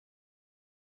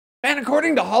And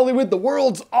according to Hollywood, the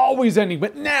world's always ending,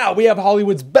 but now we have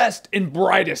Hollywood's best and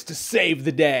brightest to save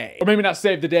the day. Or maybe not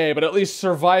save the day, but at least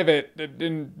survive it,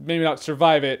 and maybe not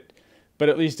survive it, but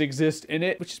at least exist in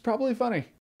it, which is probably funny.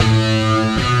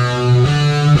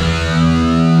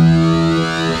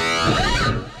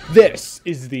 This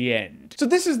is the end. So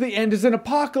This Is the End is an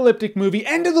apocalyptic movie,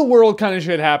 end of the world kind of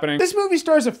shit happening. This movie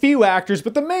stars a few actors,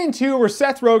 but the main two were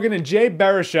Seth Rogan and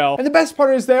Baruchel. And the best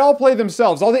part is they all play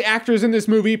themselves. All the actors in this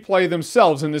movie play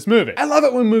themselves in this movie. I love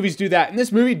it when movies do that, and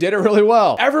this movie did it really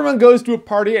well. Everyone goes to a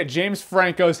party at James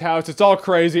Franco's house, it's all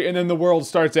crazy, and then the world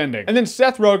starts ending. And then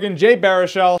Seth Rogan,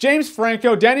 Baruchel, James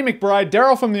Franco, Danny McBride,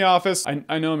 Daryl from The Office.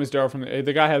 I know him as Daryl from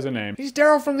the guy has a name. He's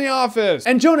Daryl from The Office.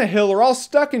 And Jonah Hill are all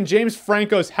stuck in James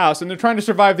Franco's house, and they're trying to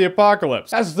survive the apocalypse.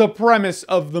 That's the premise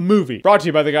of the movie. Brought to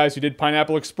you by the guys who did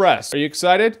Pineapple Express. Are you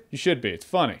excited? You should be. It's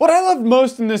funny. What I loved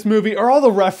most in this movie are all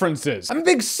the references. I'm a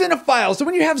big cinephile, so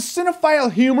when you have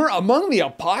cinephile humor among the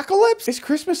apocalypse, is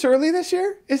Christmas early this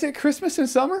year? Is it Christmas in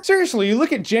summer? Seriously, you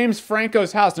look at James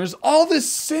Franco's house, and there's all this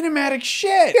cinematic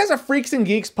shit. He has a Freaks and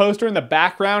Geeks poster in the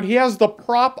background. He has the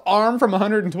prop arm from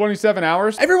 127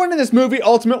 Hours. Everyone in this movie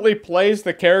ultimately plays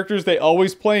the characters they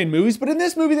always play in movies, but in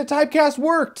this movie, the typecast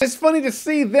worked. It's funny to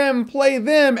see them play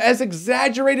them as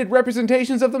exaggerated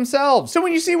representations of themselves. So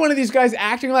when you see one of these guys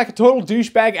acting like a total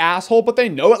douchebag asshole, but they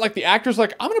know it, like the actor's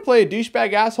like, I'm gonna play a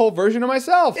douchebag asshole version of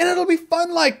myself, and it'll be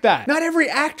fun like that. Not every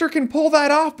actor can pull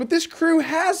that off, but this crew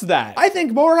has that. I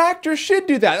think more actors should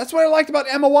do that. That's what I liked about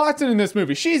Emma Watson in this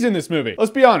movie. She's in this movie.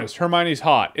 Let's be honest, Hermione's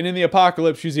hot, and in the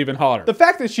apocalypse, she's even hotter. The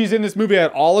fact that she's in this movie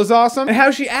at all is awesome, and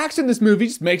how she acts in this movie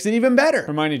just makes it even better.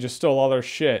 Hermione just stole all their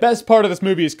shit. Best part of this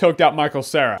movie is coked out Michael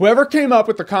Cera. Whoever came up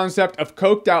with the concept of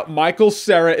coked out Michael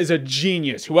Cera is a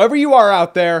genius. Whoever you are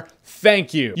out there,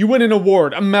 thank you. You win an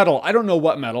award, a medal. I don't know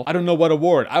what medal. I don't know what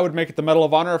award. I would make it the Medal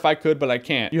of Honor if I could, but I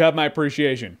can't. You have my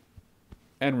appreciation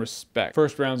and respect.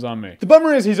 First round's on me. The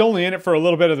bummer is he's only in it for a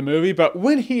little bit of the movie, but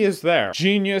when he is there,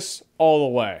 genius all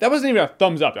the way. That wasn't even a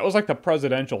thumbs up. That was like the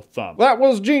presidential thumb. That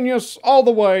was genius all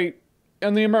the way.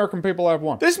 And the American people have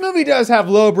won. This movie does have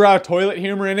lowbrow toilet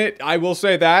humor in it, I will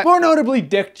say that. More notably,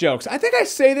 dick jokes. I think I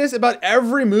say this about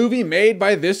every movie made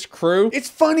by this crew.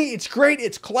 It's funny, it's great,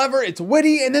 it's clever, it's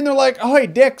witty, and then they're like, oh hey,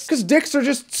 dicks. Because dicks are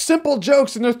just simple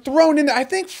jokes and they're thrown in there. I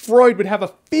think Freud would have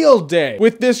a field day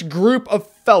with this group of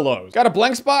fellows. Got a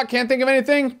blank spot? Can't think of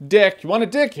anything? Dick. You want a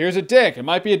dick? Here's a dick. It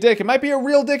might be a dick. It might be a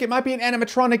real dick. It might be an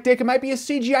animatronic dick. It might be a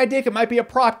CGI dick. It might be a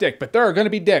prop dick. But there are gonna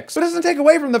be dicks. But it doesn't take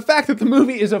away from the fact that the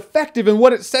movie is effective in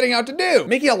what it's setting out to do.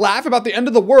 Making you laugh about the end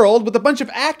of the world with a bunch of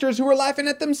actors who are laughing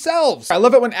at themselves. I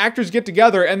love it when actors get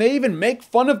together and they even make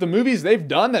fun of the movies they've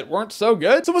done that weren't so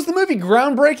good. So was the movie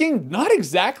groundbreaking? Not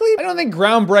exactly. I don't think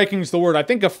groundbreaking is the word. I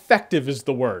think effective is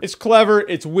the word. It's clever.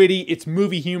 It's witty. It's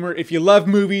movie humor. If you love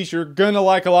movies, you're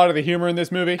gonna like a lot of the humor in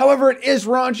this movie. However, it is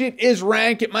raunchy, it is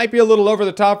rank, it might be a little over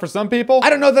the top for some people. I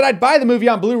don't know that I'd buy the movie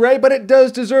on Blu-ray, but it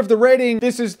does deserve the rating.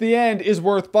 This Is the End is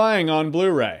worth buying on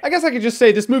Blu-ray. I guess I could just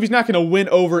say this movie's not gonna win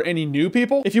over any new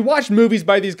people. If you watched movies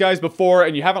by these guys before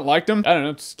and you haven't liked them, I don't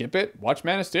know, skip it, watch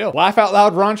Man of Steel. Laugh out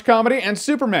loud raunch comedy and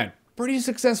Superman. Pretty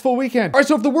successful weekend. All right,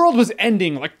 so if the world was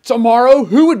ending like tomorrow,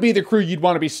 who would be the crew you'd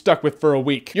want to be stuck with for a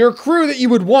week? Your crew that you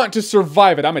would want to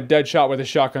survive it. I'm a dead shot with a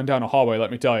shotgun down a hallway,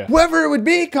 let me tell you. Whoever it would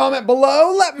be, comment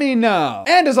below, let me know.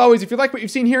 And as always, if you like what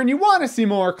you've seen here and you want to see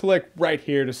more, click right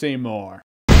here to see more.